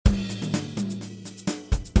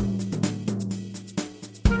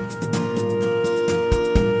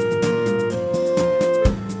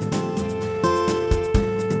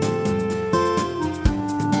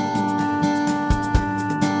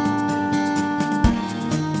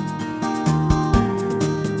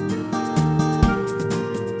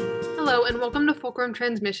Fulcrum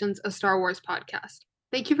Transmissions, a Star Wars podcast.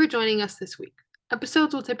 Thank you for joining us this week.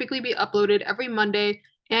 Episodes will typically be uploaded every Monday,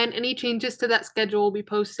 and any changes to that schedule will be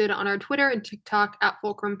posted on our Twitter and TikTok at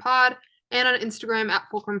Fulcrum Pod and on Instagram at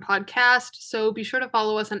Fulcrum Podcast, so be sure to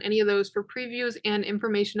follow us on any of those for previews and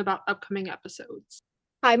information about upcoming episodes.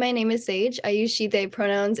 Hi, my name is Sage. I use she, they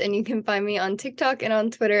pronouns, and you can find me on TikTok and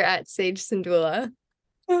on Twitter at Sage Sandula.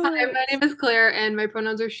 Hi, my name is Claire, and my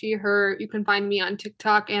pronouns are she, her. You can find me on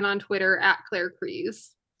TikTok and on Twitter at Claire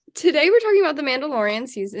Crees. Today we're talking about The Mandalorian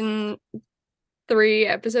Season 3,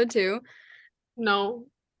 Episode 2. No.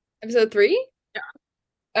 Episode 3? Yeah.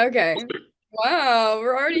 Okay. Wow,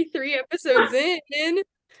 we're already 3 episodes in.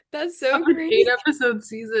 That's so crazy. 8-episode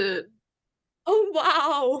season. Oh,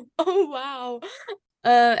 wow. Oh, wow.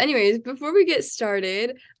 Anyways, before we get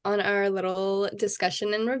started on our little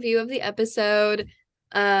discussion and review of the episode,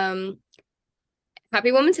 happy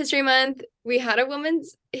Women's History Month. We had a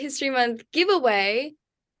Women's History Month giveaway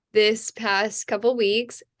this past couple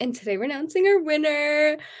weeks, and today we're announcing our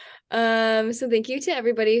winner. So thank you to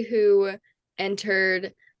everybody who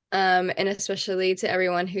entered, and especially to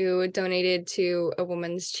everyone who donated to a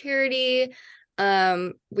women's charity.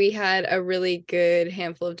 We had a really good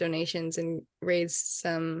handful of donations and raised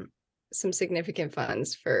some significant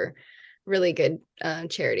funds for really good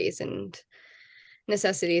charities and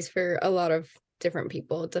necessities for a lot of different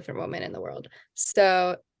people, different women in the world.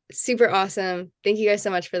 So super awesome. Thank you guys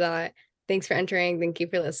so much for that. Thanks for entering. Thank you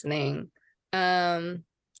for listening.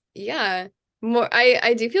 Yeah.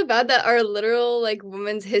 I do feel bad that our literal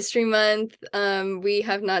Women's History Month, we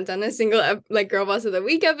have not done a single Girl Boss of the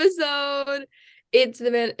Week episode. It's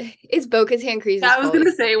Bo-Katan Kryze's I was fault.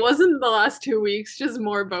 gonna say, wasn't the last 2 weeks just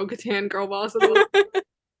more Bo-Katan Girl Boss of the Week?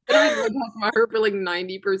 I talked about her for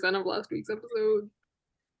 90% of last week's episode.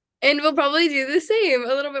 And we'll probably do the same,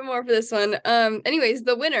 a little bit more for this one. Anyways,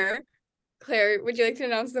 the winner, Claire, would you like to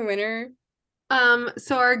announce the winner?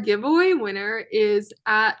 So our giveaway winner is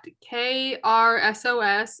at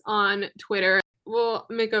KRSOS on Twitter. We'll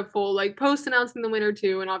make a full post announcing the winner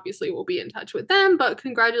too, and obviously we'll be in touch with them. But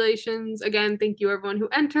congratulations again. Thank you everyone who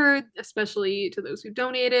entered, especially to those who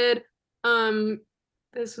donated.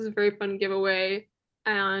 This was a very fun giveaway,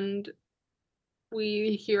 and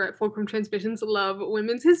we here at Fulcrum Transmissions love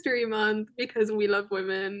Women's History Month because we love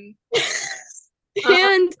women.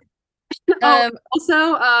 And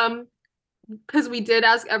also, because we did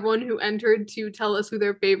ask everyone who entered to tell us who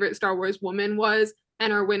their favorite Star Wars woman was,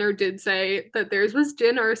 and our winner did say that theirs was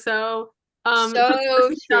Jyn Erso.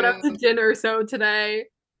 So shout out to Jyn Erso today.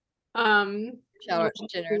 Shout out to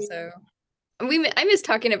Jyn Erso. I miss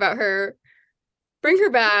talking about her. Bring her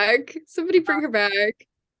back. Somebody bring her back.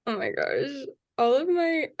 Oh my gosh. All of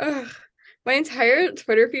my entire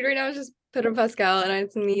Twitter feed right now is just Pedro Pascal, and I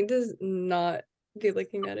just need to not be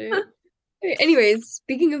looking at it. Anyways,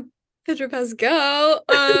 speaking of Pedro Pascal,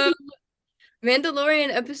 Mandalorian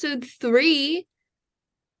episode 3.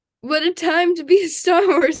 What a time to be a Star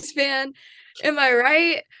Wars fan. Am I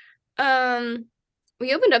right?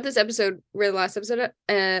 We opened up this episode where the last episode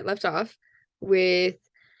left off with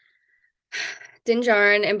Din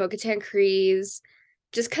Djarin and Bo-Katan Kryze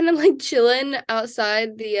just kind of chilling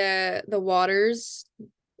outside the waters.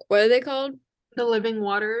 What are they called? The Living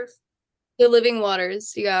Waters. The Living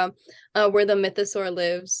Waters, yeah. Where the mythosaur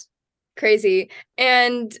lives. Crazy.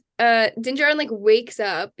 And Din Djarin wakes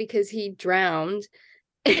up because he drowned.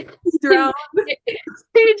 He drowned.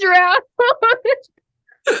 He drowned.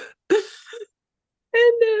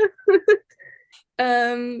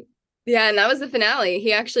 And yeah, and that was the finale.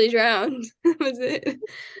 He actually drowned. That was it.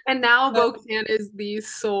 And now Bo-Katan is the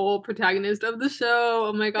sole protagonist of the show.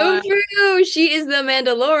 Oh my god. So true. She is the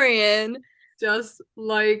Mandalorian. Just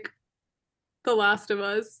like The Last of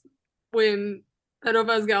Us, when Pedro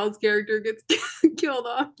Pascal's character gets killed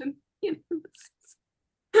off. And,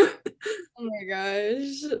 Oh my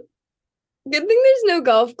gosh. Good thing there's no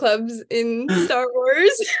golf clubs in Star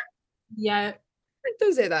Wars. Yet.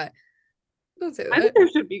 Don't say that. Don't say that. I think there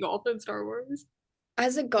should be golf in Star Wars.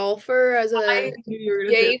 As a golfer, as a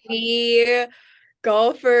JV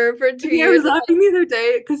golfer for 2 years. I was laughing the other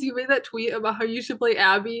day because you made that tweet about how you should play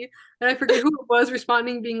Abby, and I forget who it was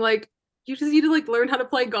responding, being like, "You just need to learn how to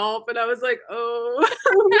play golf," and I was like, "Oh."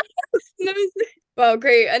 Well,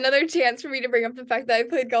 great. Another chance for me to bring up the fact that I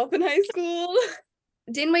played golf in high school.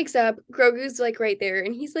 Din wakes up, Grogu's right there,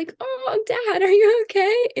 and he's like, "Oh, Dad, are you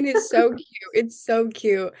okay?" And it's so cute. It's so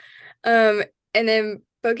cute. And then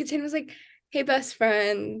Bo-Katan was like, "Hey, best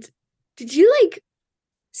friend, did you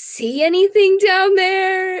see anything down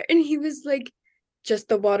there?" And he was like, "Just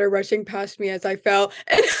the water rushing past me as I fell."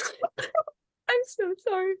 And I'm so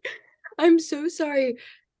sorry. I'm so sorry.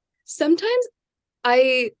 Sometimes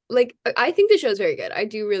I think the show's very good. I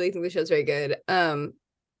do really think the show's very good.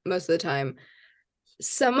 Most of the time.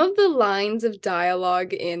 Some of the lines of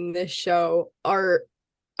dialogue in this show are,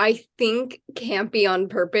 I think, campy on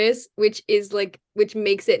purpose, which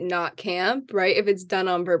makes it not camp, right? If it's done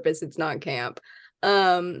on purpose, it's not camp.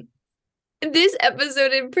 This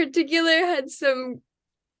episode in particular had some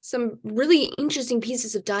really interesting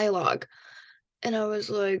pieces of dialogue. And I was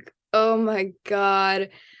like, oh my God,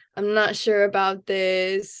 I'm not sure about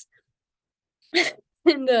this.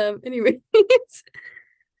 And anyways,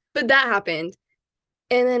 but that happened.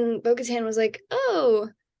 And then Bo-Katan was like, oh,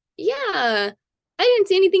 yeah, I didn't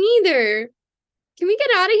see anything either. Can we get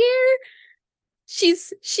out of here?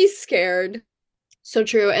 She's scared. So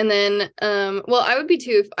true. And then well, I would be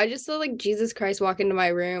too if I just saw like Jesus Christ walk into my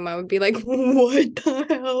room. I would be like, what the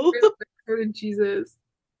hell? Jesus.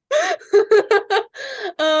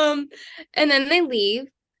 um and then they leave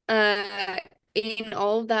in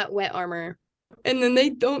all of that wet armor. And then they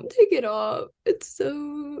don't take it off. It's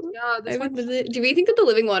so Yeah, this one. Do we think that the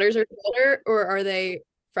living waters are water or are they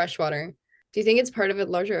freshwater? Do you think it's part of a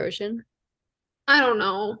larger ocean? I don't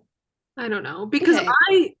know. Because Okay.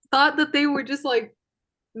 I thought that they were just like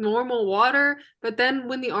normal water, but then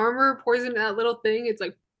when the armor pours into that little thing, it's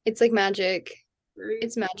like It's like magic. very.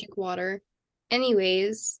 It's magic water.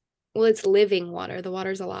 Anyways, well, it's living water. The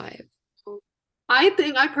water's alive. I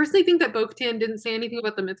personally think that Bo-Katan didn't say anything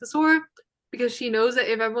about the mythosaur because she knows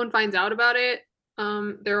that if everyone finds out about it,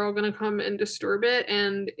 they're all gonna come and disturb it,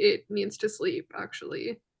 and it needs to sleep,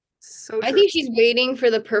 actually. So I true. think she's waiting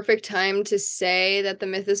for the perfect time to say that the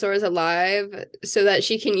mythosaur is alive so that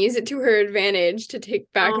she can use it to her advantage to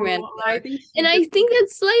take back I Mandalore. think And I think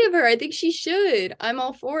that's slay of her. I think she should. I'm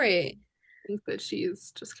all for it. think that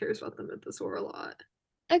she's just cares about the mythosaur a lot.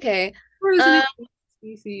 Okay. Or is Um, an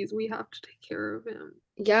species? We have to take care of him.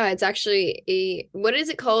 yeah, it's actually what is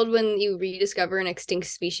it called when you rediscover an extinct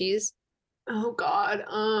species? Oh God.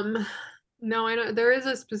 No, I know there is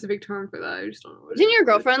a specific term for that. I just don't know what it Isn't is. your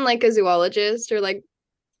girlfriend like a zoologist or like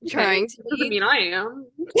Okay, trying to doesn't be? mean I am.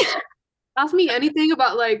 Ask me anything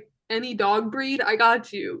about like any dog breed, I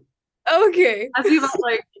got you. Okay. Ask me about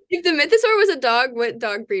like If the mythosaur was a dog, what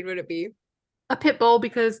dog breed would it be? a pit bull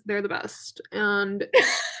because they're the best. And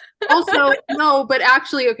also, no, but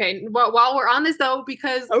actually, okay, while we're on this though,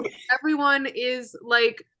 because Okay. everyone is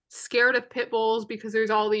like scared of pit bulls because there's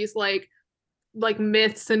all these like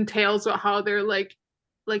myths and tales about how they're like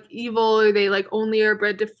evil or they like only are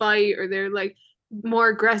bred to fight or they're like more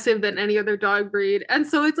aggressive than any other dog breed. And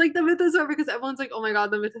so it's like the mythosaur because everyone's like, oh my God,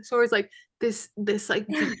 the mythosaur is like this like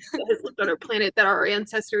beast that has lived on our planet that our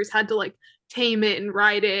ancestors had to like tame it and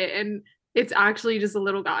ride it. And it's actually just a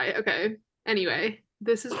little guy. Okay. Anyway,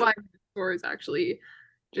 this is why mythosaur is actually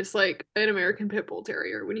just like an American pit bull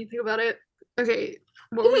terrier when you think about it. Okay.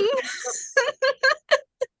 What were we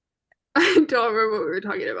I don't remember what we were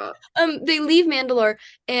talking about. They leave Mandalore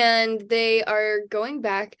and they are going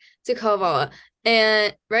back to Kalevala.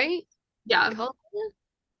 And right? Yeah. Kalevala?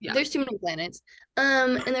 Yeah. There's too many planets.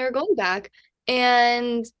 And they were going back,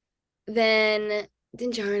 and then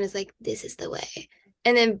Din Djarin is like, "This is the way,"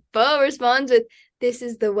 and then Bo responds with, "This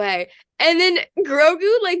is the way," and then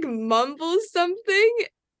Grogu like mumbles something,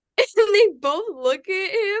 and they both look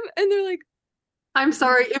at him, and they're like, I'm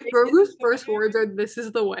sorry. If Grogu's first words are "This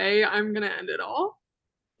is the way," I'm gonna end it all.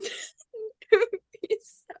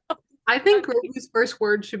 I think Grogu's first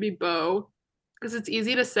word should be "Bo" because it's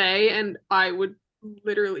easy to say, and I would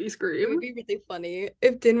literally It scream. would be really funny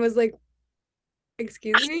if Din was like,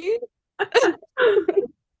 "Excuse me."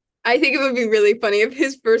 I think it would be really funny if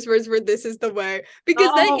his first words were "This is the way,"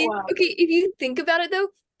 because that is Oh, okay. If you think about it, though,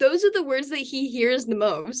 those are the words that he hears the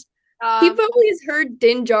most. He um, probably has heard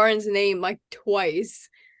Din Djarin's name like twice.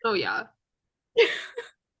 oh yeah.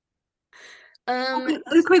 Um,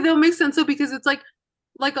 Okay, that'll make sense though because it's like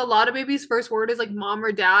a lot of babies' first word is like mom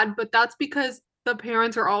or dad, but that's because the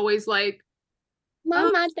parents are always like,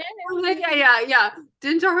 oh, Mama, Dad. yeah.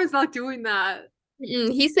 Din Djarin's not doing that.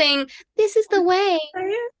 He's saying, "This is the way.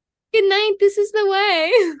 Good night. This is the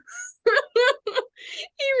way."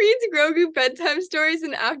 He reads Grogu bedtime stories,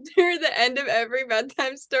 and after the end of every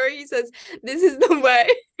bedtime story, he says, "This is the way."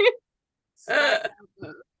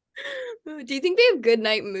 Do you think they have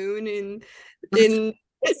Goodnight Moon in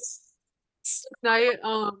Night,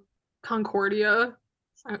 Concordia.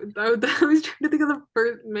 I was trying to think of the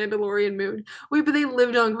first Mandalorian moon. Wait, but they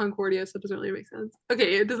lived on Concordia, so it doesn't really make sense.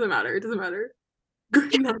 Okay, it doesn't matter. It doesn't matter.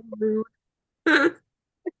 Good night, moon. Think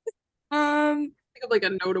um of like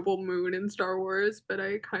a notable moon in Star Wars, but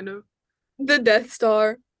I kind of the Death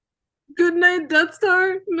Star? good night, Death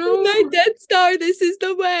Star. Good night, No. Death Star. This is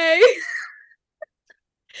the way.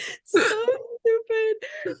 So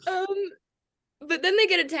stupid. But then they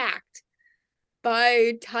get attacked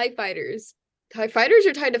by TIE fighters. TIE fighters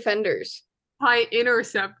or TIE defenders? TIE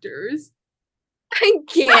interceptors. I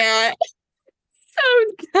can't.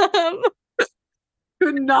 So dumb.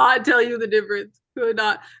 Could not tell you the difference. Could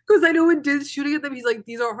not. Because I know when Din's shooting at them, he's like,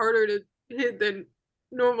 these are harder to hit than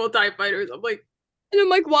normal TIE fighters. I'm like, And I'm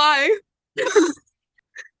like, why?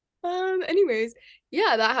 Anyways,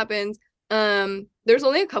 yeah, that happens. There's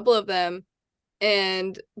only a couple of them,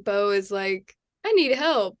 and Bo is like, I need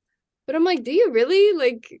help. But I'm like, do you really?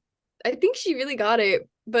 Like, I think she really got it.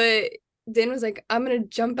 But Din was like, I'm gonna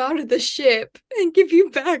jump out of the ship and give you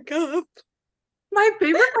backup. my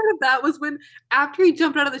favorite part of that was when after he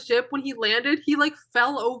jumped out of the ship, when he landed, he like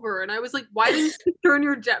fell over. And I was like, why didn't you turn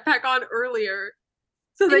your jetpack on earlier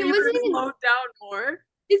so And that it you wasn't could have even, slowed down more?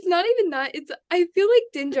 it's not even that. It's I feel like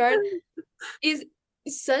Din Djarin is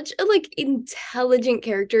such a like intelligent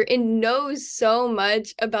character and knows so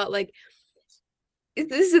much about like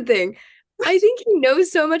this is the thing. I think he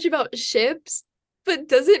knows so much about ships, but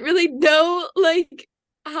doesn't really know like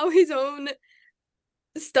how his own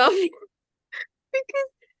stuff because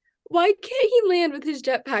why can't he land with his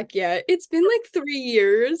jetpack yet? It's been like 3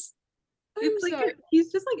 years. I'm It's like sorry.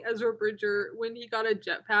 he's just like Ezra Bridger when he got a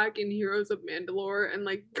jetpack in Heroes of Mandalore and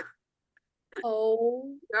like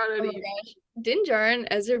Oh, got oh it my even. gosh. Din Djarin,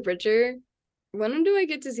 Ezra Bridger. When do I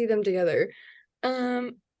get to see them together?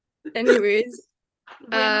 Um, anyways,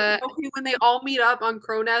 When uh okay, when they all meet up on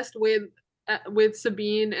Crow Nest with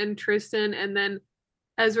Sabine and Tristan, and then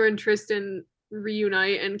Ezra and Tristan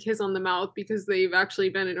reunite and kiss on the mouth because they've actually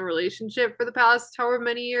been in a relationship for the past however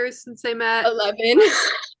many years since they met. 11.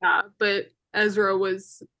 Yeah, but Ezra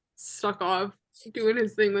was stuck off doing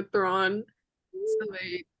his thing with Thrawn, so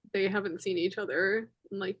they haven't seen each other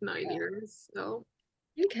in like 9 years. So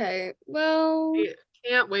Okay, well, I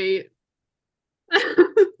can't wait.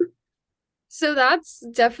 so that's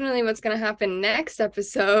definitely what's gonna happen next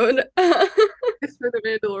episode. It's for the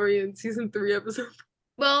Mandalorian season 3 episode.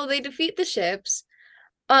 Well, they defeat the ships.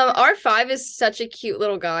 R5 is such a cute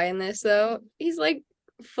little guy in this though. He's like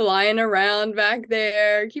flying around back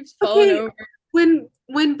there, keeps falling Okay, over.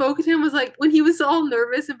 when Bo-Katan was like when he was all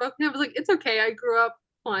nervous and Bo-Katan was like, it's okay, I grew up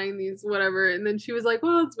flying these, whatever. And then she was like,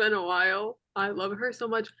 well, it's been a while. I love her so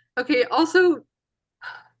much. Okay, also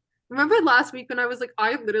remember last week when I was like,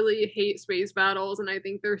 I literally hate space battles and I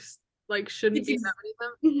think there's like shouldn't It's be ex- that many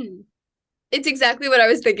of them. Mhm. It's exactly what I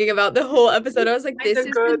was thinking about the whole episode. I was like, Kind this of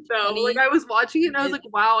is good really though. Like funny. I was watching it and I was like,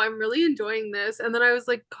 wow, I'm really enjoying this. And then I was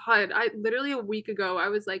like, God, I literally a week ago I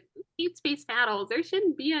was like, hate space battles. There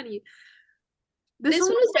shouldn't be any. This This one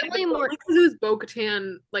one was was kind of definitely cool more. because it was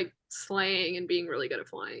Bo-Katan like slaying and being really good at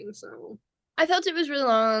flying. So I felt it was really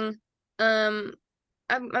long. Um,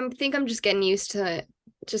 I think I'm just getting used to it.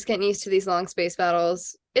 Just getting used to these long space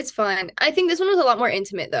battles. It's fine. I think this one was a lot more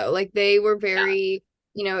intimate though. Like they were yeah, very,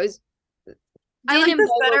 it was I Din like and this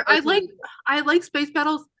Bo were better. working. I like space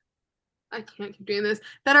battles. I can't keep doing this.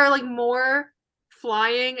 That are like more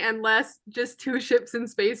flying and less just two ships in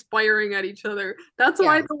space firing at each other. That's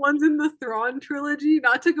why Yeah. the ones in the Thrawn trilogy,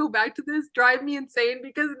 not to go back to this, drive me insane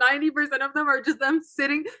because 90% of them are just them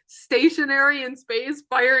sitting stationary in space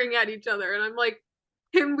firing at each other. And I'm like,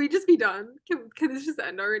 can we just be done? Can this just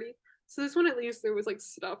end already? So this one at least there was like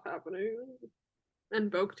stuff happening. And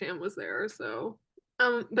Bo-Katan was there, so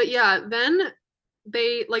but yeah, then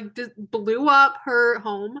they like just blew up her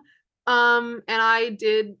home. And I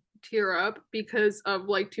did tear up because of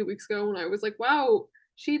like 2 weeks ago when I was like, wow,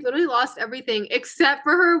 she literally lost everything except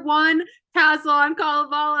for her one castle on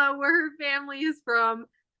Kalevala where her family is from.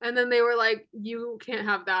 And then they were like, you can't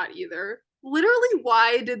have that either. Literally,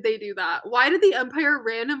 why did they do that? Why did the Empire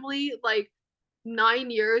randomly like 9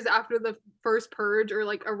 years after the first purge, or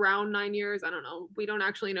like around 9 years? I don't know. We don't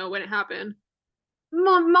actually know when it happened.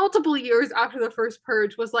 Multiple years after the first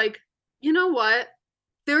purge, was like, you know what?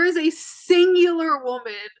 There is a singular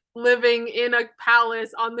woman living in a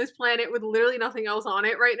palace on this planet with literally nothing else on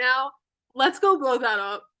it right now. Let's go blow that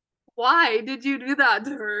up. Why did you do that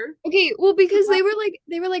to her? Okay, well, because they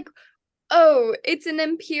were like, oh, it's an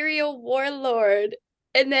Imperial warlord.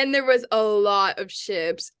 And then there was a lot of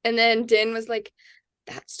ships. And then Din was like,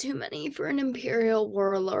 that's too many for an Imperial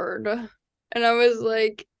warlord. And I was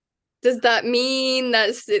like, does that mean that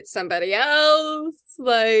it's somebody else?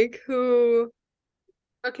 Like, who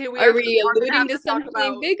Okay, we are actually we are gonna alluding have to to talk something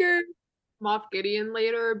about bigger? Moff Gideon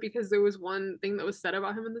later because there was one thing that was said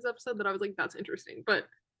about him in this episode that I was like, that's interesting, but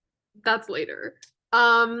that's later.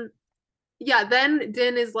 Um, yeah, then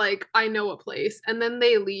Din is like, I know a place, and then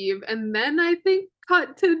they leave, and then I think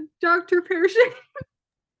cut to Dr. Pershing.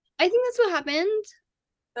 I think that's what happened.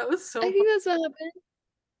 That was I so think that's what happened.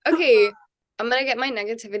 fun. Okay, I'm gonna get my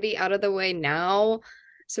negativity out of the way now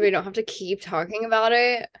so we don't have to keep talking about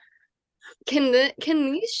it. Can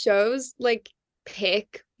these shows like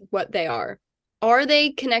pick what they are? Are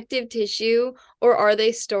they connective tissue or are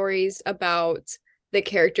they stories about the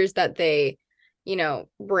characters that they,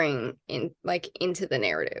 bring in like into the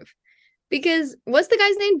narrative? Because what's the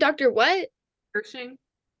guy's name? Dr. What? Pershing.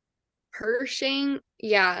 Pershing?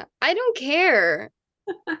 Yeah, I don't care.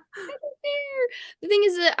 The thing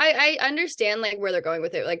is that I understand like where they're going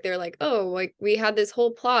with it. Like they're like, oh, like we had this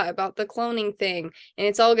whole plot about the cloning thing, and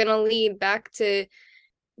it's all gonna lead back to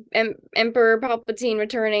Emperor Palpatine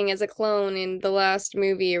returning as a clone in the last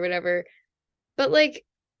movie or whatever. But like,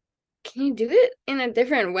 can you do it in a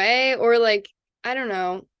different way? Or like, I don't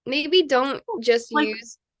know. Maybe don't just Like,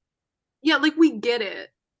 use yeah, like we get it.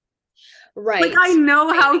 Like right. I know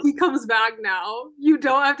Right. how he comes back now. You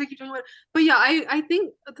don't have to keep talking about it. But yeah, I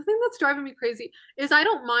think the thing that's driving me crazy is I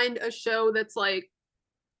don't mind a show that's like,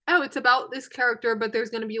 oh, it's about this character, but there's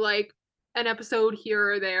gonna be like an episode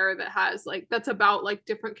here or there that has like that's about like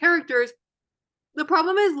different characters. The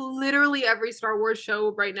problem is literally every Star Wars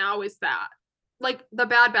show right now is that. Like the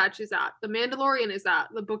Bad Batch is that. The Mandalorian is that.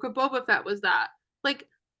 The Book of Boba Fett was that. Like,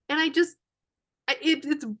 and I just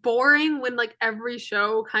it's boring when like every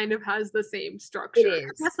show kind of has the same It structure.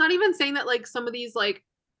 is. That's not even saying that like some of these like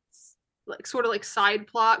sort of like side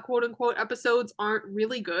plot quote unquote episodes aren't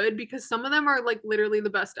really good because some of them are like literally the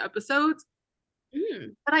best episodes.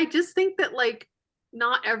 Mm. But I just think that like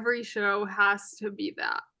not every show has to be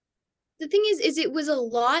that. The thing is it was a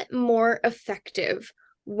lot more effective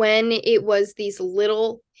when it was these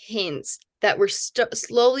little hints that were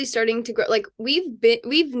slowly starting to grow. Like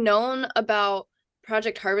we've known about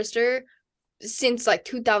Project Harvester since like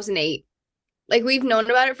 2008. Like we've known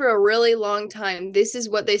about it for a really long time. This is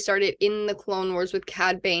what they started in the Clone Wars with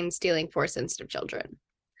Cad Bane stealing Force sensitive children.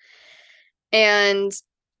 And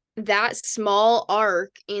that small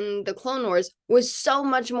arc in the Clone Wars was so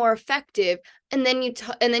much more effective. And then you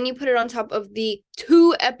put it on top of the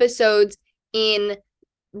 2 episodes in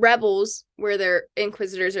Rebels where their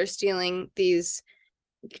Inquisitors are stealing these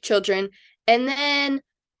children, and then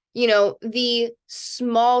the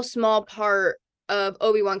small part of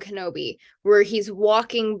Obi-Wan Kenobi where he's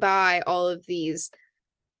walking by all of these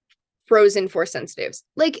frozen Force sensitives.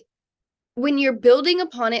 Like when you're building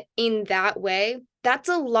upon it in that way, that's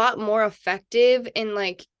a lot more effective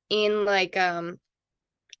like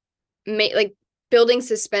building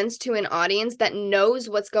suspense to an audience that knows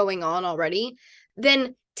what's going on already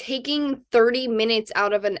than taking 30 minutes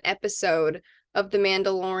out of an episode of The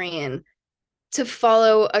Mandalorian to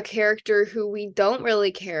follow a character who we don't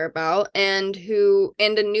really care about and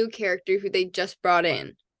a new character who they just brought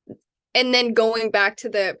in, and then going back to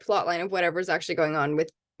the plot line of whatever's actually going on with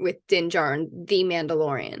Din Djarin, the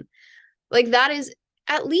Mandalorian. Like that is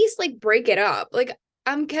at least like break it up. Like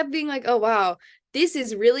I'm kept being like, oh wow, this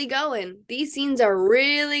is really going. These scenes are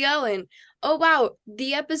really going. Oh wow,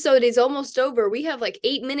 the episode is almost over. We have like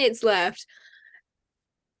 8 minutes left.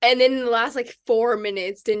 And then in the last like 4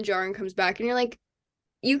 minutes, Din Djarin comes back, and you're like,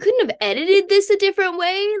 you couldn't have edited this a different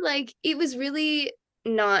way. Like it was really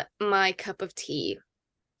not my cup of tea.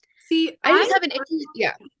 See, I I just have an issue.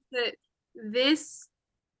 Yeah, think that this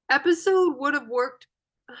episode would have worked.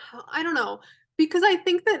 I don't know. Because I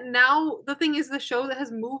think that now the thing is the show that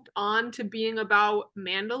has moved on to being about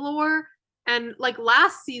Mandalore. And like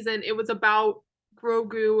last season, it was about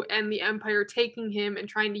Grogu and the Empire taking him and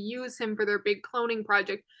trying to use him for their big cloning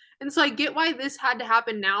project. And so I get why this had to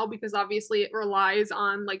happen now because obviously it relies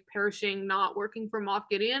on like Perishing not working for Moff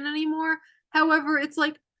Gideon anymore. However, it's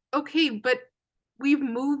like, okay, but we've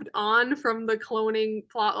moved on from the cloning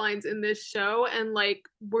plot lines in this show and like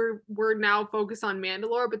we're now focused on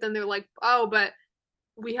Mandalore, but then they're like, oh, but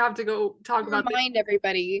we have to go talk about remind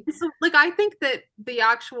everybody. this. So like I think that the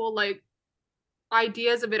actual like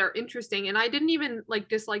ideas of it are interesting and I didn't even like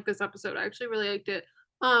dislike this episode. I actually really liked it.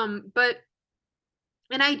 But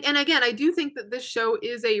and again, I do think that this show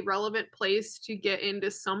is a relevant place to get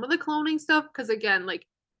into some of the cloning stuff because again, like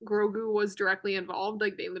Grogu was directly involved.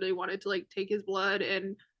 Like they literally wanted to like take his blood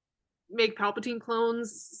and make Palpatine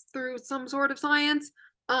clones through some sort of science.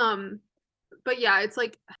 Um, but yeah, it's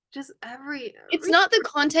like just It's not the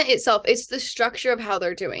content itself, it's the structure of how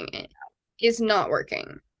they're doing it is not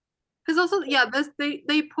working. because also yeah, this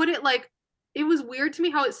they put it like it was weird to me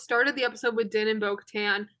how it started the episode with Din and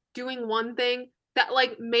Bo-Katan doing one thing that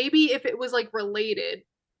like maybe if it was like related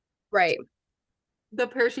Right. the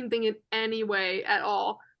perishing thing in any way at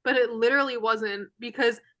all, but it literally wasn't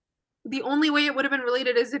because the only way it would have been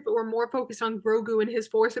related is if it were more focused on Grogu and his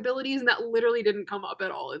Force abilities, and that literally didn't come up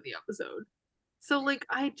at all in the episode. So like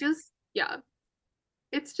I just yeah,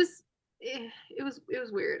 it's just it was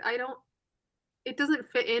weird. I don't it doesn't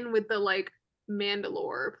fit in with the like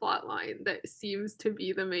Mandalore plot line that seems to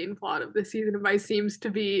be the main plot of the season. And by seems to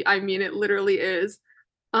be, I mean it literally is.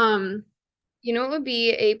 Um You know what would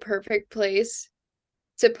be a perfect place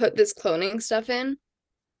to put this cloning stuff in?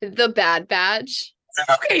 The Bad Batch.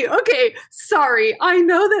 okay, sorry. I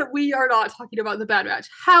know that we are not talking about the Bad Batch.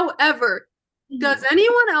 However, does Mhm.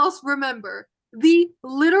 anyone else remember the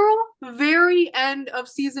literal very end of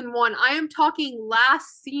season one? I am talking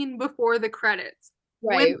last scene before the credits.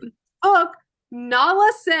 When Right. they took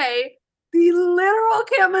Nala Se, the literal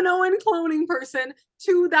Kaminoan cloning person,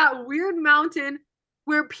 to that weird mountain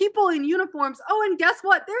where people in uniforms, oh, and guess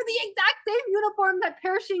what? They're the exact same uniform that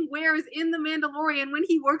Pershing wears in The Mandalorian when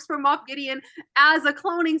he works for Moff Gideon as a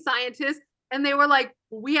cloning scientist. And they were like,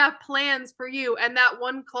 we have plans for you. And that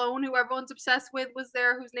one clone who everyone's obsessed with was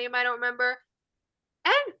there, whose name I don't remember.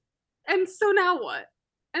 And so now what?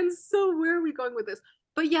 And so where are we going with this?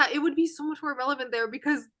 But yeah, it would be so much more relevant there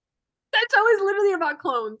because that show is literally about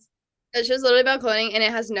clones. It's just literally about cloning and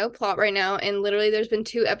it has no plot right now. And literally, there's been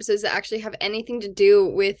 2 episodes that actually have anything to do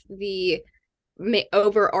with the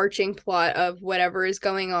overarching plot of whatever is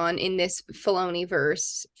going on in this Filoni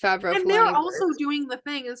verse, Favreau And they're Filoni also verse. doing the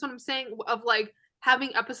thing, that's what I'm saying, of like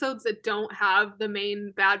having episodes that don't have the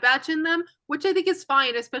main Bad Batch in them, which I think is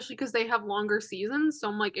fine, especially because they have longer seasons. So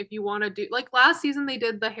I'm like, if you want to do like last season, they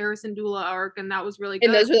did the Harrison Dula arc, and that was really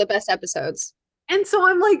And good. those were the best episodes. And so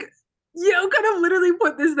I'm like, you could have literally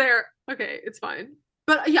put this there. Okay, it's fine.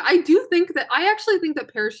 But yeah, I actually think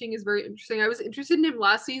that Perishing is very interesting. I was interested in him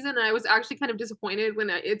last season, and I was actually kind of disappointed when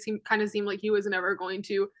it seemed like he was never going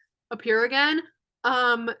to appear again.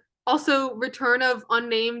 Um, Also, return of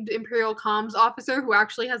unnamed Imperial comms officer who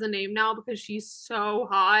actually has a name now because she's so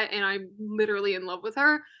hot, and I'm literally in love with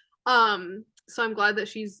her. So I'm glad that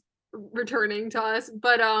she's returning to us.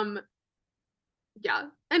 But yeah.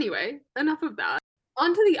 Anyway, enough of that.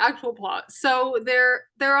 On to the actual plot. So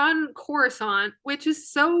they're on Coruscant, which is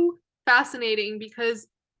so fascinating because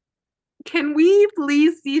can we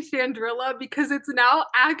please see Chandrilla because it's now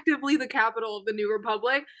actively the capital of the New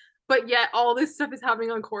Republic, but yet all this stuff is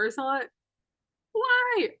happening on Coruscant?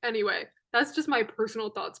 Why? Anyway, that's just my personal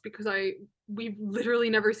thoughts because we've literally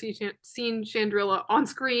never seen Chandrilla on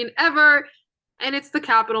screen ever, and it's the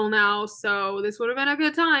capital now, so this would have been a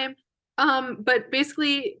good time. But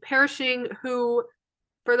basically, Perishing, who,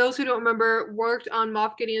 for those who don't remember, worked on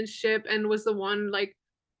Moff Gideon's ship and was the one like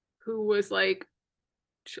who was like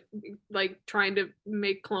trying to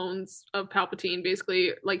make clones of Palpatine.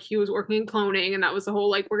 Basically, like he was working in cloning, and that was the whole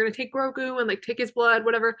like we're gonna take Grogu and like take his blood,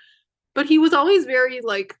 whatever. But he was always very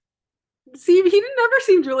like he never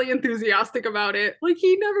seemed really enthusiastic about it. Like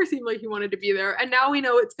he never seemed like he wanted to be there. And now we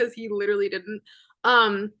know it's because he literally didn't.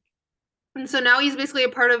 Um and so now he's basically a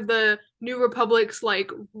part of the New Republic's like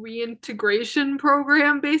reintegration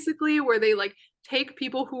program, basically, where they like take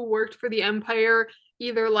people who worked for the Empire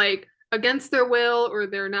either like against their will or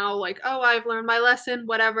they're now like, oh, I've learned my lesson,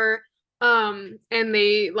 whatever. And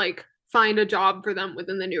they like find a job for them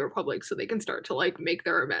within the New Republic so they can start to like make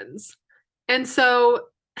their amends. And so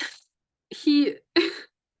he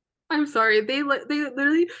I'm sorry, they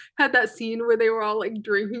literally had that scene where they were all like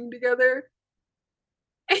drinking together.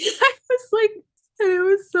 And I was like, and it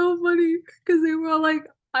was so funny because they were all like,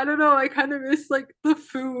 I don't know, I kind of miss like the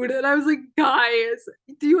food. And I was like, guys,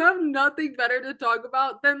 do you have nothing better to talk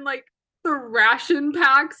about than like the ration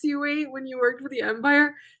packs you ate when you worked for the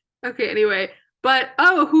Empire? Okay, anyway. But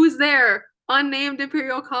oh, who's there? Unnamed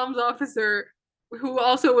Imperial comms officer who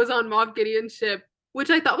also was on Moff Gideon's ship, which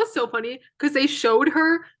I thought was so funny because they showed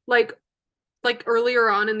her like earlier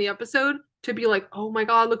on in the episode to be like, oh my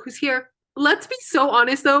god, look who's here. Let's be so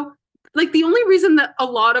honest though. Like the only reason that a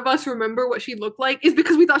lot of us remember what she looked like is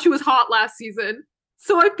because we thought she was hot last season.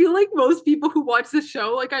 So I feel like most people who watch the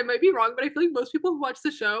show, like I might be wrong, but I feel like most people who watch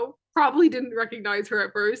the show probably didn't recognize her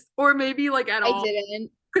at first, or maybe like at I all. didn't.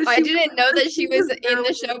 Because I didn't know that she she was was in the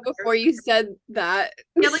barely show there. before you said that.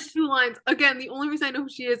 Yeah, like 2 lines. Again, the only reason I know who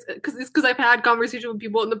she is because I've had conversation with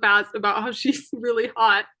people in the past about how she's really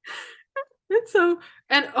hot. And so,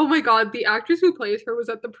 and oh my god, the actress who plays her was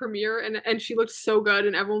at the premiere and she looked so good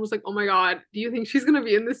and everyone was like, "Oh my god, do you think she's going to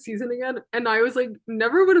be in this season again?" And I was like,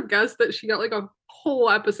 never would have guessed that she got like a whole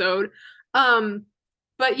episode. Um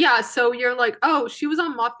but yeah, so you're like, "Oh, she was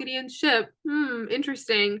on Moff Gideon's ship.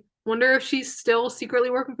 Interesting. Wonder if she's still secretly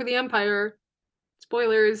working for the Empire."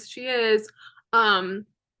 Spoilers, she is. Um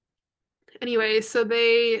Anyway, so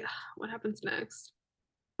they what happens next?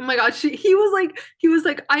 Oh my god, he was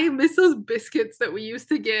like, I miss those biscuits that we used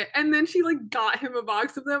to get. And then she like got him a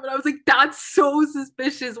box of them, and I was like, that's so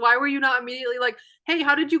suspicious. Why were you not immediately like, hey,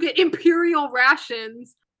 how did you get Imperial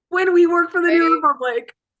rations when we work for the New Right?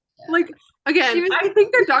 Republic? Like, She again, was I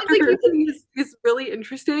think that she was Dr. like, you can Thurston is really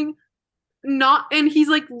interesting. Not, and he's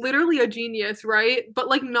like literally a genius, right? But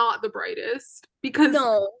like not the brightest.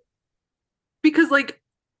 no. Because like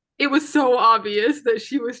it was so obvious that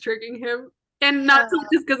she was tricking him. And not Yeah.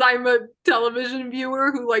 just because I'm a television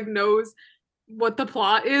viewer who like knows what the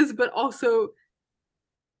plot is, but also,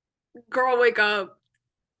 girl, wake up.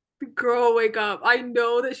 Girl, wake up. I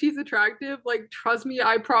know that she's attractive. Like, trust me,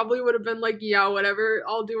 I probably would have been like, yeah, whatever.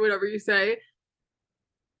 I'll do whatever you say.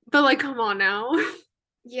 But like, come on now.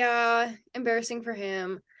 Yeah, embarrassing for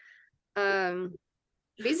him. Um,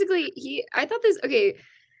 basically, I thought this, okay,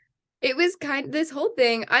 it was this whole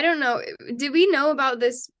thing. I don't know. Did we know about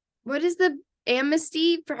this? What is the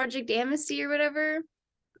Amnesty, Project Amnesty or whatever?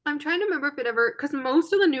 I'm trying to remember if it ever, because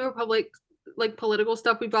most of the New Republic, like political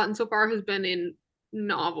stuff we've gotten so far has been in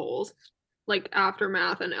novels, like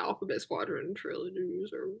Aftermath and Alphabet Squadron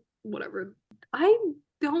trilogies or whatever. I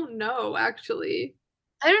don't know, actually.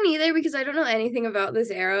 I don't either because I don't know anything about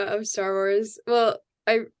this era of Star Wars. Well,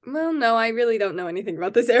 no, I really don't know anything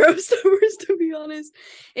about this era of Star Wars, to be honest.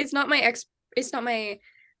 It's not my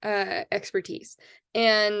expertise.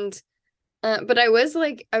 And but I was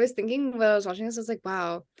thinking while I was watching this, I was like,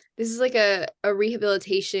 wow, this is like a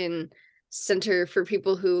rehabilitation center for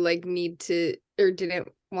people who like need to or didn't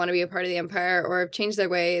want to be a part of the Empire or have changed their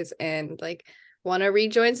ways and like want to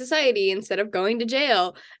rejoin society instead of going to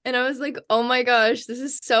jail. And I was like, oh my gosh, this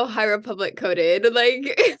is so High Republic coded.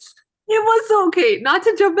 Like, It was so okay, not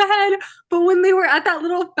to jump ahead, but when they were at that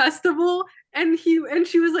little festival and she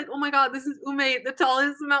was like, "Oh my god, this is Ume, the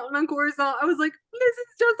tallest mountain on Coruscant." I was like, "This is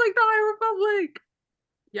just like the High Republic."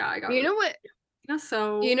 Yeah, I got you really, know what? You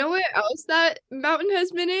so. know what else that mountain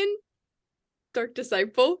has been in? Dark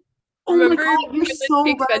Disciple. Oh my Remember god, you're Quinlan so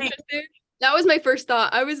Peak's right. Ventress there? That was my first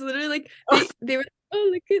thought. I was literally like, they were, oh,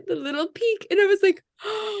 look at the little peak. And I was like,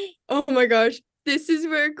 oh my gosh, this is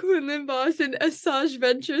where Quinlan Voss and Asajj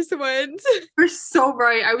Ventress went. You're so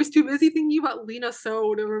right. I was too busy thinking about Lena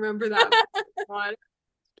So to remember that. God.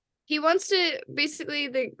 He wants to basically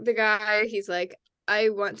the guy, he's like, I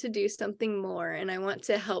want to do something more and I want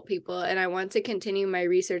to help people and I want to continue my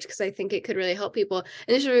research because I think it could really help people.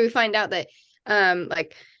 And this is where we find out that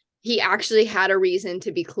like he actually had a reason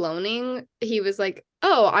to be cloning. He was like,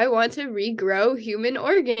 oh, I want to regrow human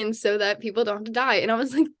organs so that people don't have to die. And I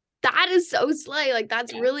was like, that is so slay. Like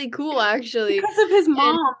that's really cool actually. Because of his And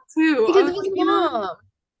mom too. I because was of his like, mom.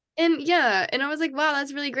 And yeah, and I was like, wow,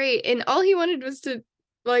 that's really great. And all he wanted was to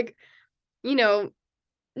like, you know,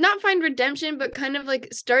 not find redemption, but kind of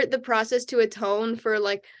like start the process to atone for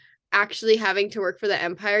like actually having to work for the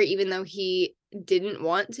Empire, even though he didn't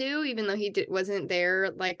want to, even though wasn't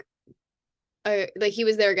there like he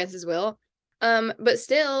was there against his will. But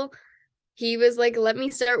still, he was like, let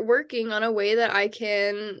me start working on a way that I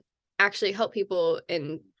can actually help people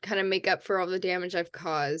and kind of make up for all the damage I've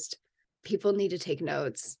caused. People need to take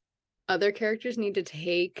notes. Other characters need to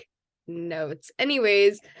take notes.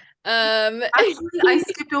 Anyways, actually, I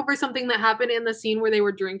skipped over something that happened in the scene where they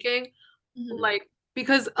were drinking. Mhm. Like,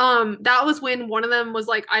 because that was when one of them was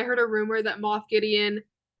like, I heard a rumor that Moff Gideon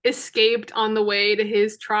escaped on the way to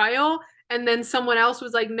his trial. And then someone else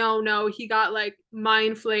was like, no, no, he got like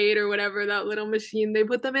mind flayed or whatever, that little machine they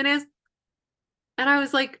put them in is. And I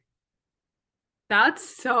was like,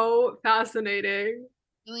 that's so fascinating.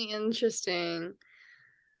 Really interesting.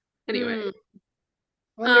 Anyway, um,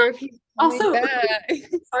 Wonder if he's coming also, okay,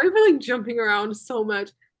 back. sorry for like jumping around so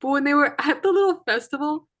much, but when they were at the little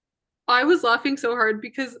festival, I was laughing so hard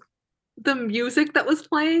because the music that was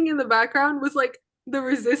playing in the background was like the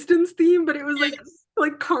Resistance theme, but it was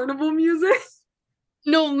like carnival music.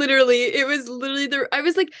 No, literally, it was literally I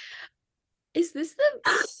was like, is this the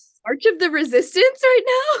March of the Resistance right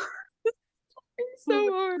now?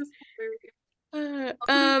 So hard.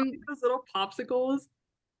 Those little popsicles,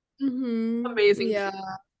 amazing. Yeah.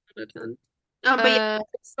 But yeah, Uh,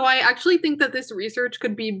 so I actually think that this research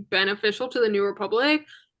could be beneficial to the New Republic.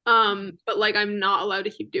 But like I'm not allowed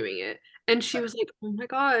to keep doing it. And she was like, "Oh my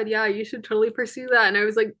God, yeah, you should totally pursue that." And I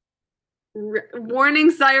was like, "Warning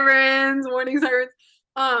sirens, warning sirens."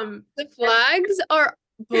 the flags are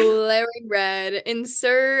blaring red, and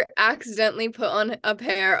Sir accidentally put on a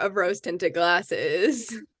pair of rose-tinted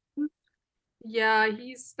glasses. Yeah,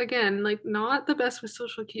 he's again like not the best with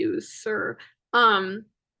social cues, sir. Um,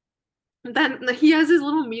 then he has his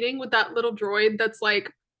little meeting with that little droid that's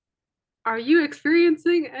like are you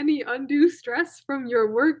experiencing any undue stress from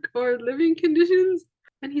your work or living conditions?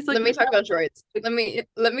 And he's like, Let me talk about no. droids.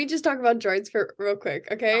 Let me just talk about droids for real quick,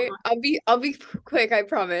 okay? I'll be quick, I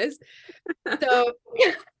promise. So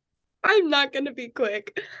I'm not gonna be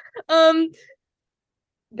quick. Um,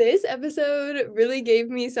 this episode really gave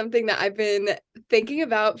me something that I've been thinking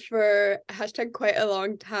about for hashtag quite a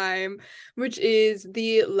long time, which is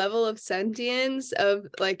the level of sentience of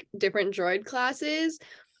like different droid classes.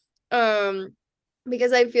 Um,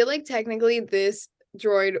 because I feel like technically this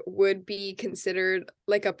droid would be considered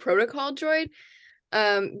like a protocol droid,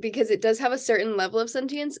 because it does have a certain level of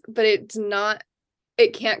sentience, but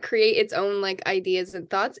it can't create its own like ideas and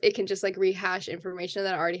thoughts. It can just like rehash information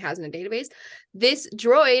that it already has in a database. This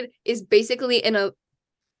droid is basically an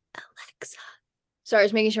Alexa. Sorry, I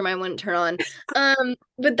was making sure mine wouldn't turn on.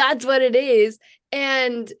 But that's what it is.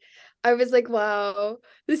 And I was like, wow,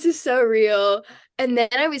 this is so real. And then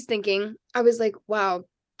I was thinking, I was like, wow,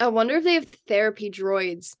 I wonder if they have therapy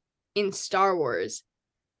droids in Star Wars,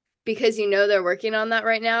 because they're working on that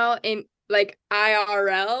right now in like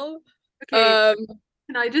IRL. Okay, Um,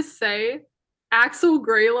 can I just say, Axel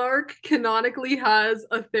Greylark canonically has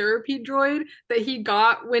a therapy droid that he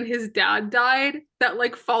got when his dad died that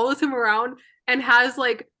like follows him around and has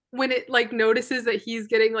like when it like notices that he's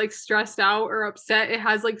getting like stressed out or upset, it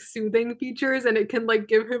has like soothing features and it can like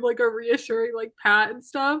give him like a reassuring like pat and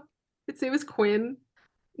stuff. Its name is Quinn.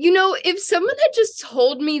 if someone had just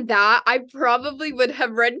told me that, I probably would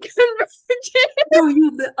have read Convergent. No,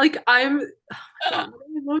 you like I'm oh my god,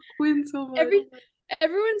 I love Quinn so much. Every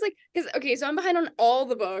everyone's like, because okay, so I'm behind on all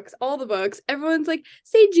the books. Everyone's like,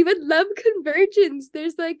 Sage, you would love Convergence.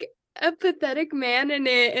 There's like a pathetic man in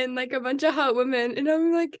it and like a bunch of hot women. And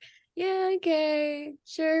I'm like, yeah, okay,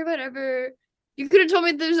 sure, whatever. You could have told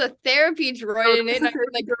me there's a therapy No, droid in it, this and is I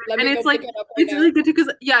could like good. let And me it's go like pick it up right it's now. really good too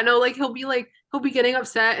because yeah, no, like he'll be getting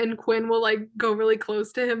upset and Quinn will like go really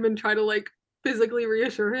close to him and try to like physically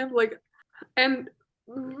reassure him. Like and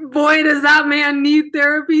boy does that man need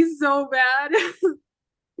therapy so bad.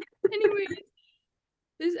 Anyways,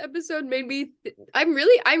 this episode made me I'm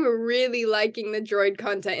really liking the droid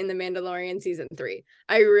content in The Mandalorian season 3.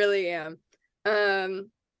 I really am.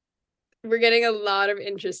 We're getting a lot of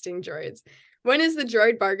interesting droids. When is the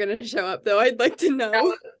droid bar gonna show up though? I'd like to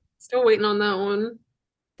know. Still waiting on that one.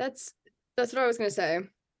 That's that's what I was gonna say.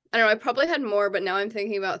 I don't know, I probably had more, but now I'm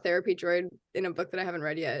thinking about therapy droid in a book that I haven't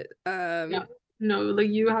read yet. Yeah. No, like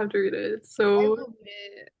you have to read it. I So will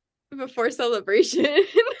read it before celebration.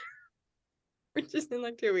 Which is in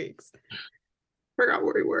like 2 weeks. forgot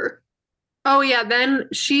where we were. Oh yeah, then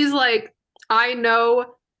she's like, I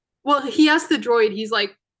know. Well, he asked the droid, he's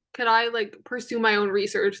like, could I like pursue my own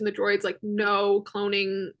research? And the droid's like, no,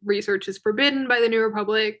 cloning research is forbidden by the New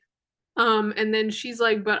Republic. And then she's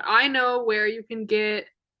like, but I know where you can get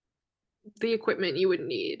the equipment you would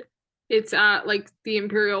need. It's at like the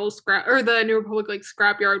Imperial scrap or the New Republic like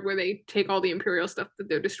scrapyard where they take all the Imperial stuff that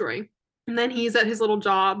they're destroying. And then he's at his little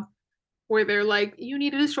job where they're like, you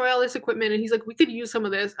need to destroy all this equipment. And he's like, we could use some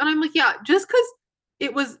of this. And I'm like, yeah, just because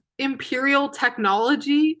it was Imperial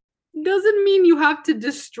technology doesn't mean you have to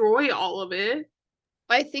destroy all of it.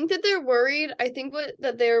 I think that they're worried. I think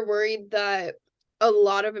that they're worried that a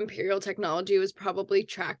lot of Imperial technology was probably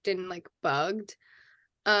tracked and like bugged.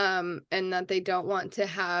 And that they don't want to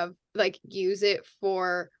have like use it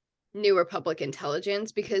for New Republic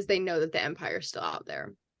intelligence because they know that the Empire's still out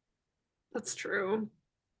there. That's true.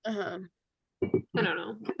 Uh-huh. I don't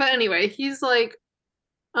know. But anyway, he's like,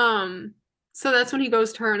 so that's when he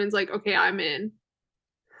goes to her and is like, okay, I'm in.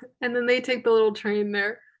 And then they take the little train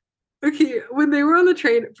there. Okay, when they were on the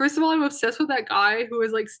train, first of all, I'm obsessed with that guy who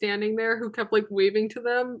was like standing there who kept like waving to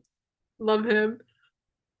them. Love him.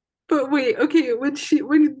 But wait, okay,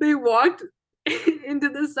 when they walked into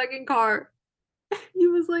the second car, he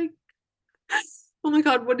was like, oh my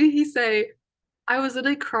god, what did he say? I was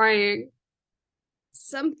literally crying.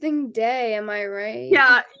 Something day, am I right?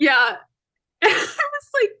 Yeah, yeah. I was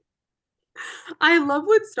like, I love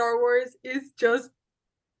when Star Wars is just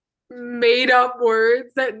made up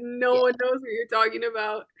words that no Yeah. one knows what you're talking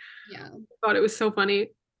about. Yeah. I thought it was so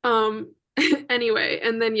funny. Anyway,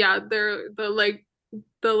 and then yeah, they're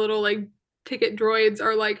the little like ticket droids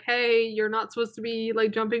are like, hey, you're not supposed to be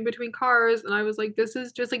like jumping between cars. And I was like, this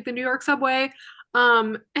is just like the New York subway.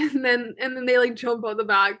 And then they like jump on the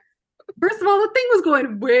back. First of all, the thing was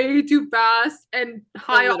going way too fast and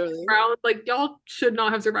high off the Literally. ground. Like y'all should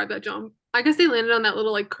not have survived that jump. I guess they landed on that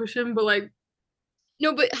little like cushion, but like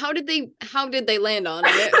No, but how did they land on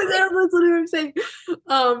it? that's literally what I'm saying. Because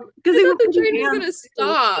I they were thought the holding train was hands gonna too.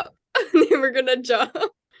 stop. They were gonna jump.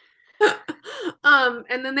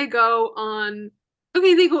 And then they go on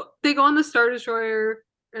okay, they go on the Star Destroyer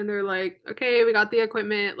and they're like, okay, we got the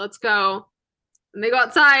equipment, let's go. And they go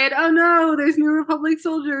outside. Oh no, there's New Republic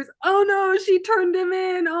soldiers. Oh no, she turned him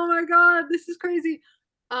in. Oh my god, this is crazy.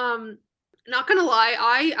 Um, Not gonna lie,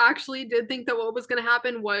 I actually did think that what was gonna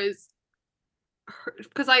happen was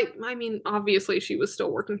because I mean, obviously she was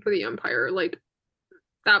still working for the Empire. Like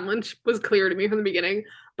that much was clear to me from the beginning.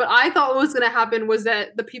 But I thought what was gonna happen was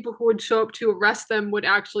that the people who would show up to arrest them would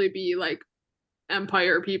actually be like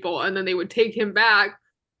Empire people, and then they would take him back.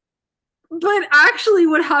 But actually,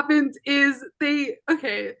 what happens is they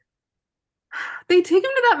take him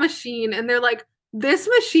to that machine and they're like, this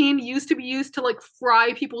machine used to be used to like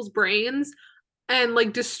fry people's brains and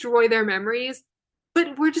like destroy their memories,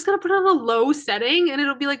 but we're just gonna put it on a low setting and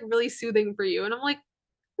it'll be like really soothing for you. And I'm like,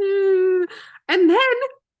 and then,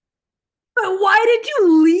 but why did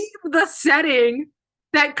you leave the setting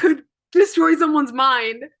that could destroy someone's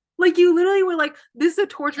mind? Like you literally were like, this is a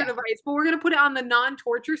torture device, but we're gonna put it on the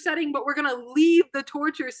non-torture setting, but we're gonna leave the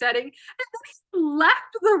torture setting. And then he left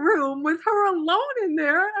the room with her alone in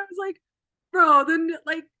there. And I was like, bro, then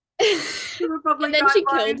like the Republic And then she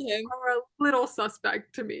guidelines killed him. are a little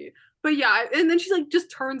suspect to me. But yeah, and then she like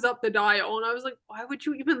just turns up the dial, and I was like, why would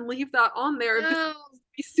you even leave that on there if this No, is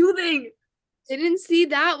be soothing? didn't see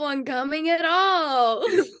that one coming at all.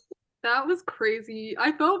 That was crazy.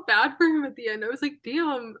 I felt bad for him at the end. I was like,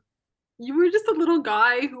 damn, you were just a little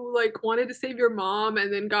guy who like wanted to save your mom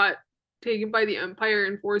and then got taken by the Empire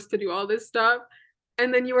and forced to do all this stuff.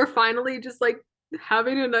 And then you were finally just like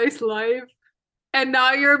having a nice life. And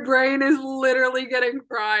now your brain is literally getting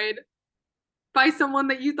fried by someone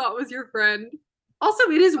that you thought was your friend. Also,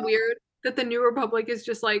 it is weird that the New Republic is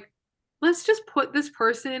just like, let's just put this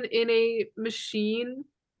person in a machine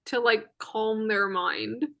to like calm their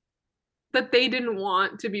mind that they didn't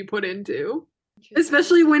want to be put into.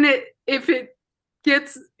 Especially when if it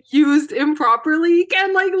gets used improperly,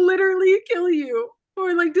 can like literally kill you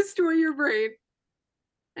or like destroy your brain.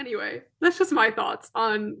 Anyway, that's just my thoughts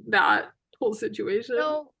on that whole situation.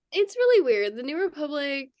 No, it's really weird. The New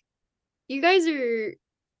Republic, you guys are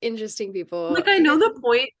interesting people. Like I know the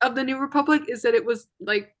point of the New Republic is that it was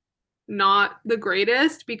like not the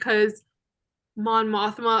greatest because Mon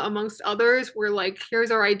Mothma, amongst others, were like, here's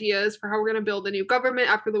our ideas for how we're going to build a new government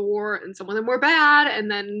after the war, and some of them were bad, and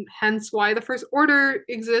then hence why the First Order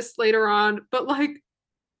exists later on. But like,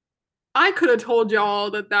 I could have told y'all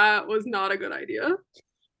that that was not a good idea.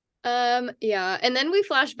 Yeah, and then we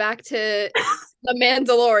flash back to the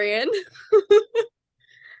Mandalorian.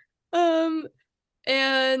 Um,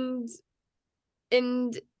 and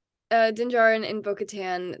and Din Djarin and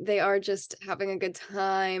Bo-Katan, they are just having a good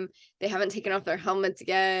time. They haven't taken off their helmets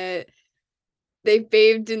yet. They've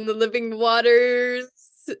bathed in the living waters.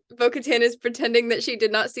 Bo-Katan is pretending that she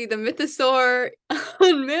did not see the mythosaur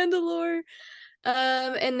on Mandalore.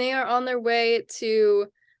 And they are on their way to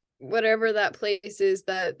whatever that place is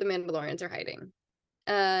that the Mandalorians are hiding.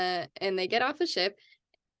 And they get off the ship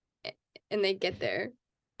and they get there.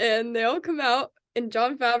 And they all come out, and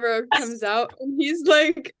Jon Favreau comes out and he's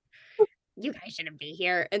like, you guys shouldn't be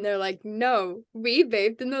here. And they're like, no, we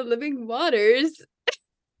bathed in the living waters.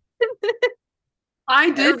 I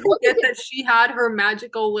did forget that she had her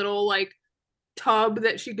magical little like tub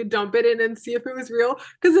that she could dump it in and see if it was real.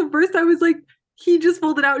 Because at first I was like, he just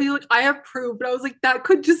pulled it out and he's like, I have proof. But I was like, that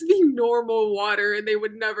could just be normal water and they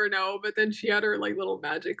would never know. But then she had her like little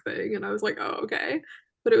magic thing, and I was like, oh, okay.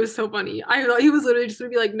 But it was so funny. I thought he was literally just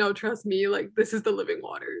gonna be like, no, trust me, like this is the living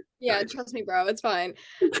water. Yeah, trust me, bro, it's fine.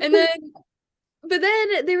 And then, but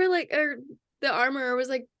then they were like, or the armorer was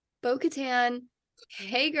like, Bo-Katan,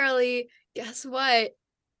 hey girly, guess what?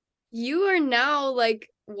 You are now like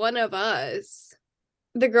one of us.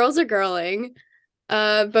 The girls are girling.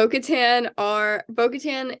 Bo-Katan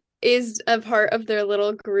is a part of their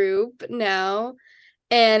little group now,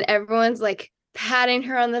 and everyone's like patting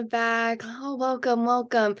her on the back. Oh, welcome,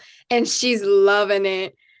 welcome. And she's loving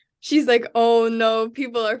it. She's like, oh no,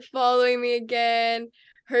 people are following me again.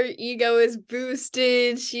 Her ego is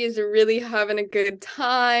boosted. She is really having a good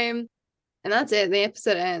time. And that's it. The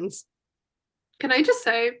episode ends. Can I just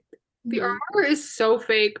say, the armor is so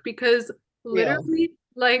fake because literally,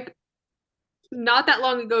 like, not that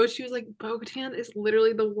long ago, she was like, Bo-Katan is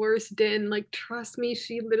literally the worst Din. Like, trust me,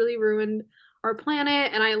 she literally ruined our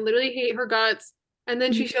planet, and I literally hate her guts. And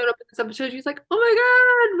then she showed up in this episode. She's like, oh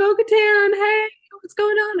my god, Bo-Katan, hey, what's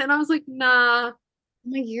going on? And I was like, nah.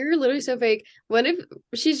 I'm like, you're literally so fake. What if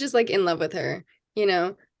she's just like in love with her, you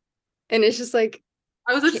know? And it's just like,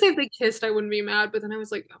 I was about to say if they kissed, I wouldn't be mad, but then I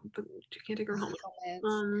was like, oh, but you can't take her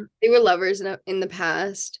home. They were lovers in the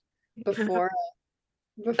past. before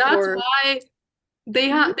That's before why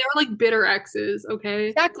Mhm. they're like bitter exes, okay?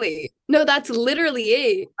 Exactly. No, that's literally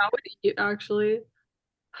it. I would eat actually.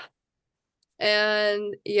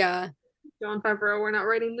 And yeah. John Favreau, we're not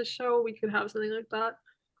writing the show. We could have something like that.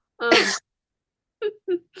 Um,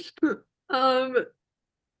 um, I'm so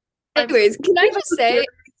Anyways, can I sick of just the say, series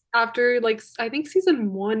after like I think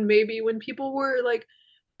season one maybe when people were like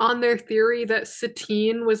on their theory that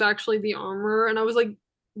Satine was actually the armor, and I was like,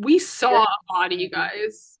 we saw a body,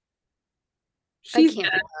 guys. I She's can't.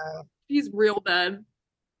 dead. She's real dead.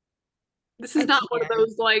 This is I not one of can't.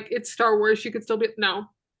 those like it's Star Wars. She could still be. No,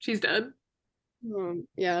 she's dead.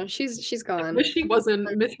 Yeah, she's I gone. wish she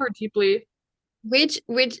wasn't. Miss her deeply. Which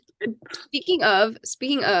speaking of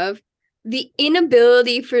the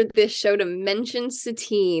inability for this show to mention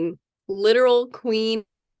Satine, literal queen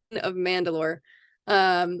of Mandalore,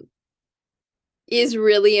 um, is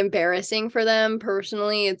really embarrassing for them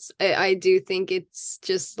personally. I do think it's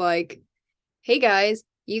just like, hey guys,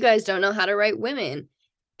 you guys don't know how to write women.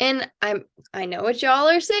 And I know what y'all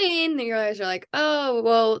are saying. You guys are like, oh,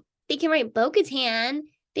 well, they can write Bo-Katan.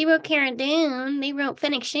 They wrote Cara Dune. They wrote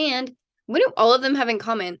Fennec Shand. What do all of them have in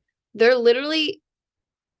common? They're literally,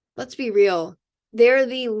 let's be real, they're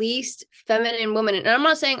the least feminine woman. And I'm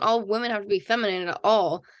not saying all women have to be feminine at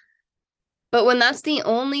all, but when that's the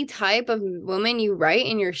only type of woman you write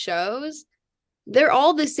in your shows, they're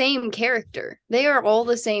all the same character. They are all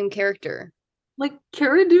the same character. Like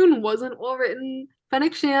Cara Dune wasn't well written.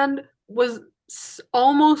 Fennec Shand was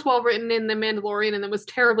almost well written in The Mandalorian, and then was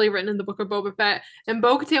terribly written in the Book of Boba Fett. And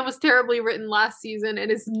Bo-Katan was terribly written last season, and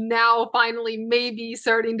is now finally maybe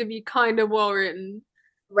starting to be kind of well written.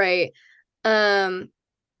 Right. Um,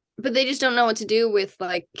 but they just don't know what to do with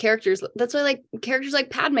like characters. That's why like characters like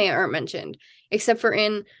Padme aren't mentioned, except for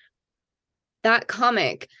in that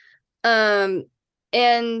comic. Um,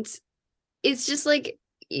 and it's just like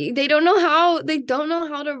they don't know how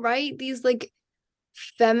to write these like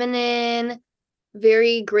feminine,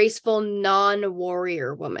 very graceful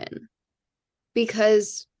non-warrior women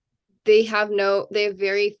because they have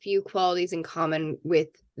very few qualities in common with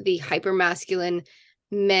the hyper masculine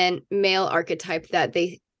male archetype that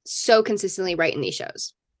they so consistently write in these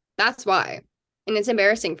shows. That's why. And it's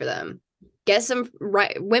embarrassing for them. Get some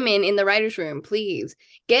women in the writers room, please.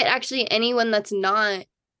 Get actually anyone that's not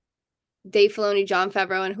Dave Filoni, John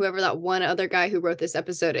Favreau, and whoever that one other guy who wrote this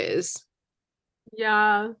episode is.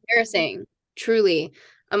 Yeah. Embarrassing. Truly.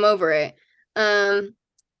 I'm over it. Um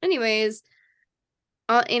anyways,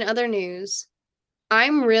 in other news,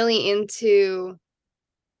 I'm really into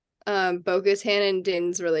Bo-Katan and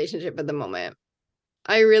Din's relationship at the moment.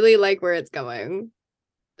 I really like where it's going.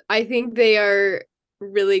 I think they are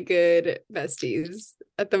really good besties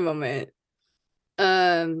at the moment.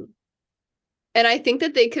 Um and I think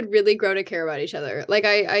that they could really grow to care about each other. Like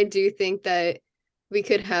I do think that we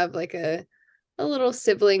could have like a little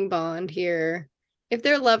sibling bond here. If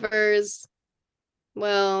they're lovers,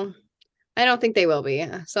 well, I don't think they will be.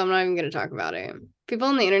 So I'm not even going to talk about it. People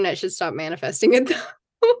on the internet should stop manifesting it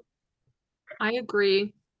though. I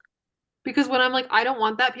agree. Because when I'm like, I don't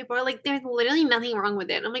want that, people are like, there's literally nothing wrong with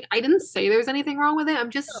it. And I'm like, I didn't say there's anything wrong with it.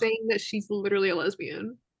 I'm just saying that she's literally a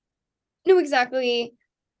lesbian. No, exactly.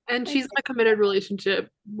 And she's in a committed relationship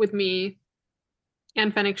with me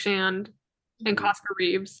and Fennec Shand and Casca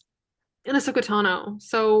Reeves and Ahsoka Tano.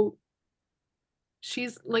 So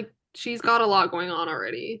she's got a lot going on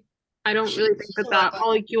already. I don't really think She's that a lot that going.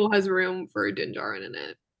 molecule has room for a Din Djarin in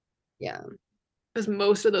it Yeah, because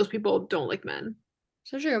most of those people don't like men.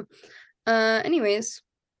 so true. Anyways,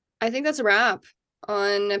 I think that's a wrap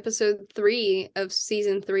on episode 3 of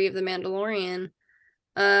season 3 of The Mandalorian.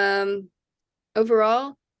 Um,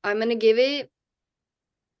 Overall, I'm gonna give it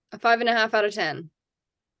a 5.5 out of 10.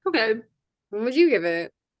 Okay, What would you give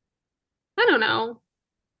it? I don't know.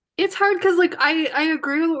 It's hard because like I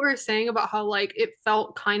agree with what we are saying about how like it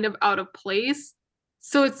felt kind of out of place.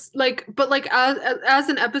 So it's like, but like as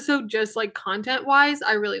an episode, just like content wise,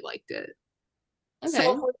 I really liked it. So if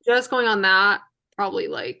Okay. we're just going on that, probably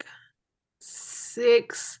like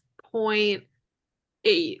 6.8.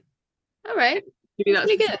 All right. To be That's that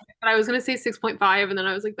pretty good. specific. But I was gonna say 6.5, and then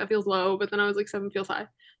I was like, that feels low, but then I was like 7 feels high.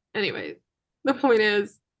 Anyway, the point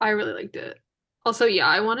is, I really liked it. Also, yeah,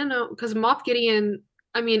 I want to know because Moff Gideon.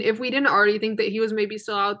 I mean, if we didn't already think that he was maybe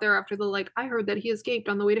still out there after the like, I heard that he escaped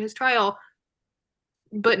on the way to his trial,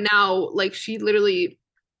 but now like she literally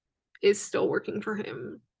is still working for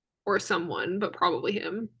him or someone, but probably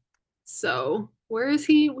him. So where is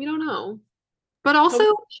he? We don't know. But also,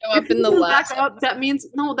 Hopefully show if up he in the goes back last up, that means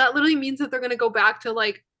no, that literally means that they're gonna go back to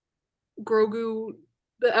like Grogu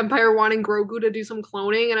the Empire wanting Grogu to do some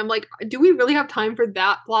cloning, and I'm like, do we really have time for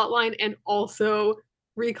that plot line and also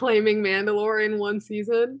reclaiming Mandalore in one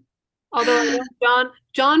season? Although I know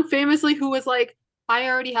John famously, who was like, I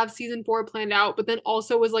already have season 4 planned out, but then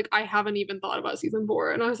also was like, I haven't even thought about season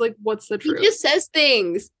 4. And I was like, what's the He truth? just says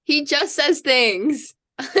things. He just says things.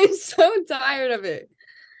 I'm so tired of it.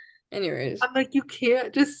 Anyways. I'm like, you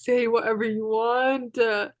can't just say whatever you want.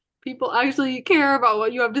 People actually care about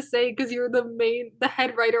what you have to say because you're the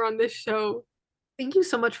head writer on this show. Thank you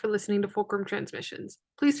so much for listening to Fulcrum Transmissions.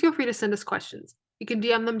 Please feel free to send us questions. You can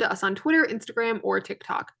DM them to us on Twitter, Instagram, or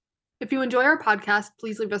TikTok. If you enjoy our podcast,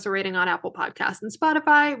 please leave us a rating on Apple Podcasts and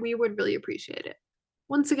Spotify. We would really appreciate it.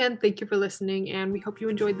 Once again, thank you for listening, and we hope you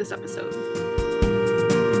enjoyed this episode.